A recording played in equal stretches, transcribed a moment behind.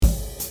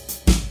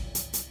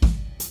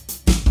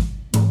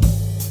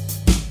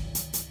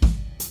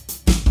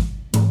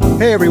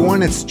Hey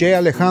everyone, it's Jay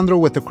Alejandro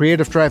with the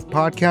Creative Drive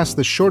Podcast,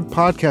 the short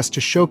podcast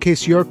to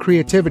showcase your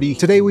creativity.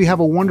 Today we have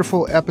a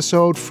wonderful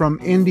episode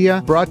from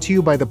India brought to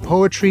you by the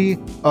poetry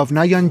of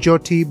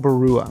Nayanjyoti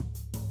Baruah.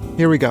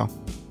 Here we go.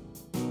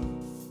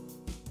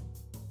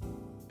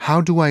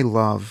 How do I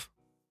love?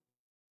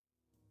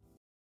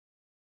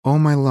 Oh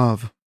my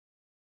love,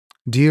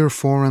 dear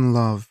foreign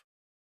love,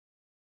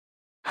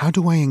 how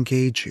do I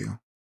engage you?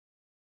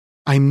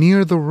 I'm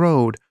near the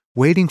road,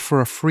 waiting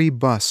for a free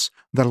bus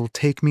that'll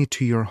take me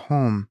to your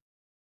home.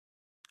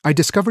 I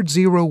discovered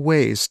 0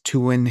 ways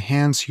to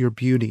enhance your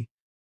beauty.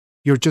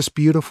 You're just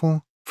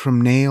beautiful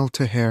from nail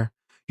to hair.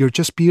 You're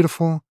just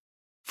beautiful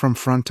from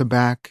front to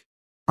back.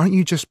 Aren't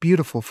you just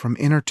beautiful from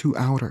inner to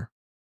outer?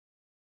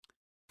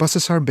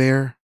 Buses are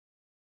bare.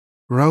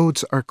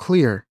 Roads are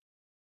clear.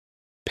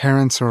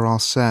 Parents are all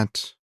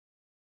set.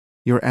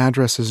 Your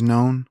address is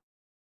known.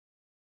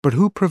 But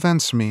who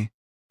prevents me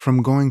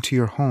from going to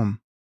your home?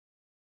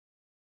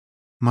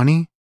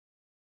 Money?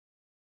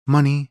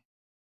 Money?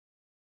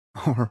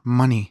 Or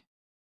money?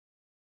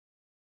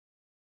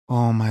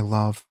 Oh, my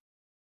love,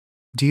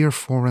 dear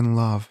foreign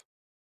love,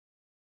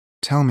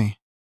 tell me,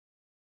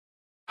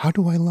 how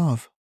do I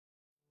love?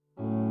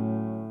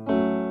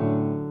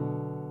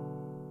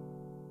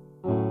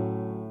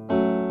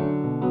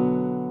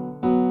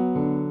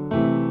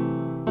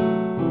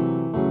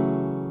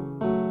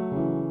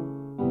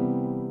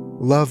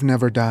 Love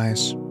never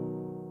dies.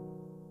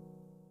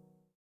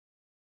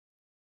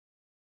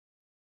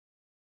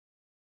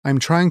 I'm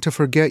trying to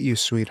forget you,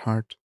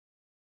 sweetheart.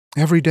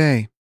 Every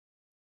day,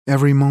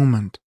 every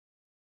moment.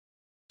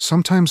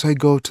 Sometimes I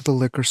go to the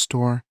liquor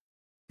store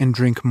and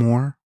drink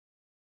more,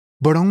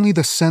 but only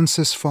the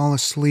senses fall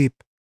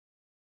asleep.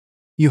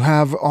 You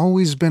have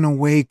always been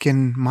awake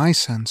in my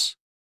sense.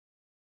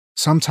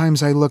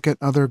 Sometimes I look at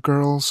other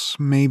girls,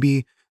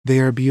 maybe they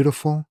are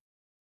beautiful,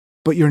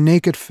 but your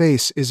naked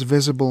face is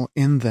visible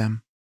in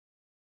them.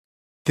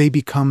 They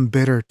become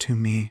bitter to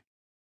me.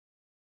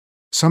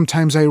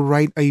 Sometimes I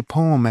write a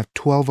poem at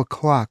 12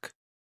 o'clock,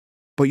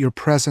 but your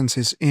presence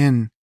is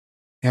in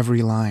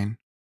every line.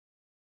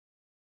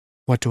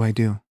 What do I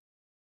do?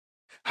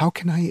 How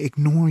can I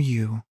ignore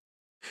you?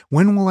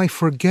 When will I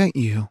forget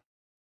you?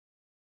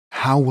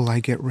 How will I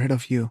get rid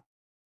of you?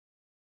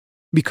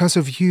 Because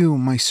of you,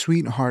 my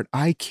sweetheart,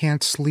 I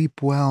can't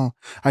sleep well.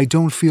 I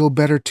don't feel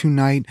better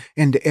tonight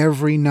and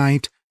every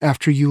night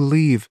after you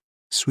leave,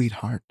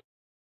 sweetheart.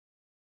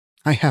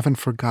 I haven't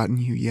forgotten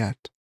you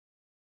yet.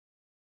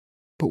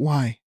 But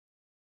why?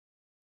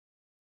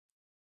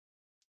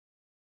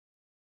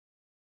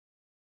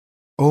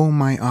 Oh,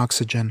 my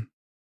oxygen.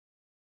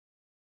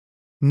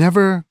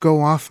 Never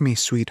go off me,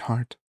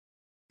 sweetheart.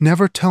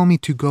 Never tell me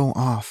to go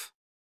off.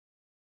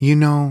 You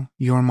know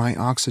you're my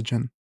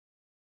oxygen.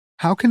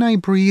 How can I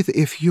breathe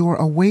if you're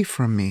away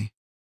from me?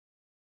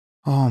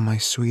 Oh, my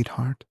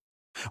sweetheart.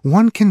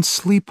 One can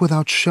sleep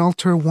without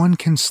shelter. One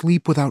can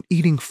sleep without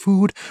eating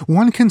food.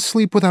 One can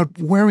sleep without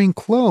wearing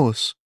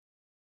clothes.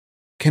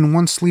 Can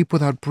one sleep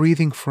without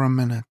breathing for a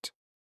minute?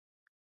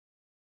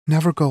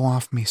 Never go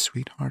off me,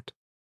 sweetheart.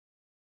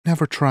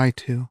 Never try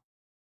to.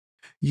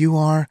 You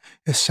are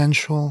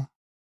essential,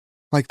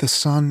 like the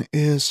sun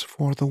is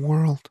for the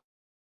world.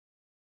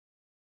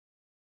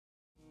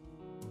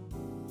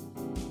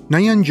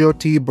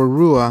 Nayanjyoti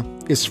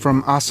Baruah is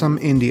from Assam,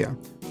 India.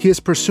 He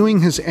is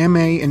pursuing his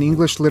MA in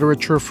English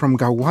Literature from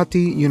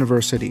Gauhati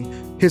University.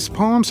 His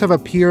poems have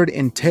appeared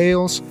in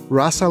Tales,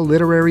 Rasa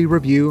Literary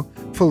Review,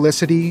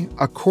 Felicity,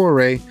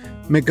 Akore,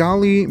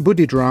 Megali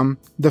Buddhidrum,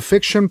 The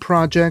Fiction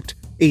Project,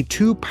 A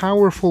Too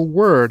Powerful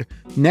Word,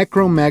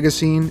 Necro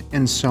Magazine,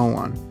 and so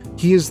on.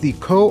 He is the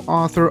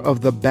co-author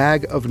of The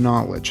Bag of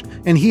Knowledge,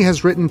 and he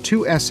has written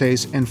 2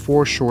 essays and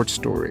 4 short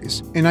stories.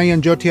 And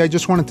Nayanjyoti, I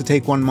just wanted to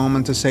take one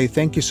moment to say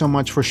thank you so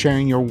much for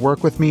sharing your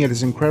work with me. It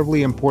is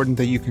incredibly important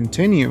that you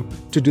continue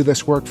to do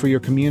this work for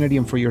your community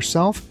and for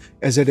yourself,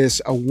 as it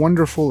is a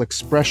wonderful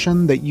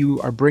expression that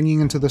you are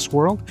bringing into this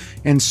world.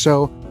 And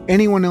so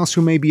anyone else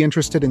who may be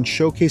interested in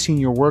showcasing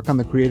your work on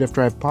the Creative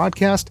Drive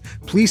podcast,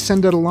 please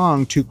send it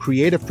along to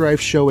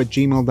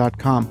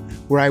creativedriveshow@gmail.com,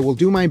 where I will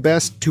do my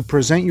best to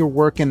present your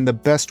work in the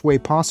best way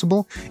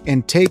possible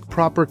and take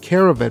proper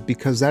care of it,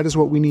 because that is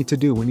what we need to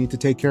do. We need to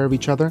take care of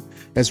each other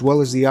as well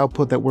as the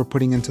output that we're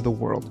putting into the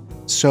world.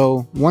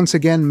 So once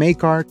again,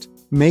 make art,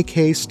 make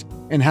haste,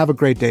 and have a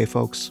great day,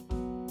 folks.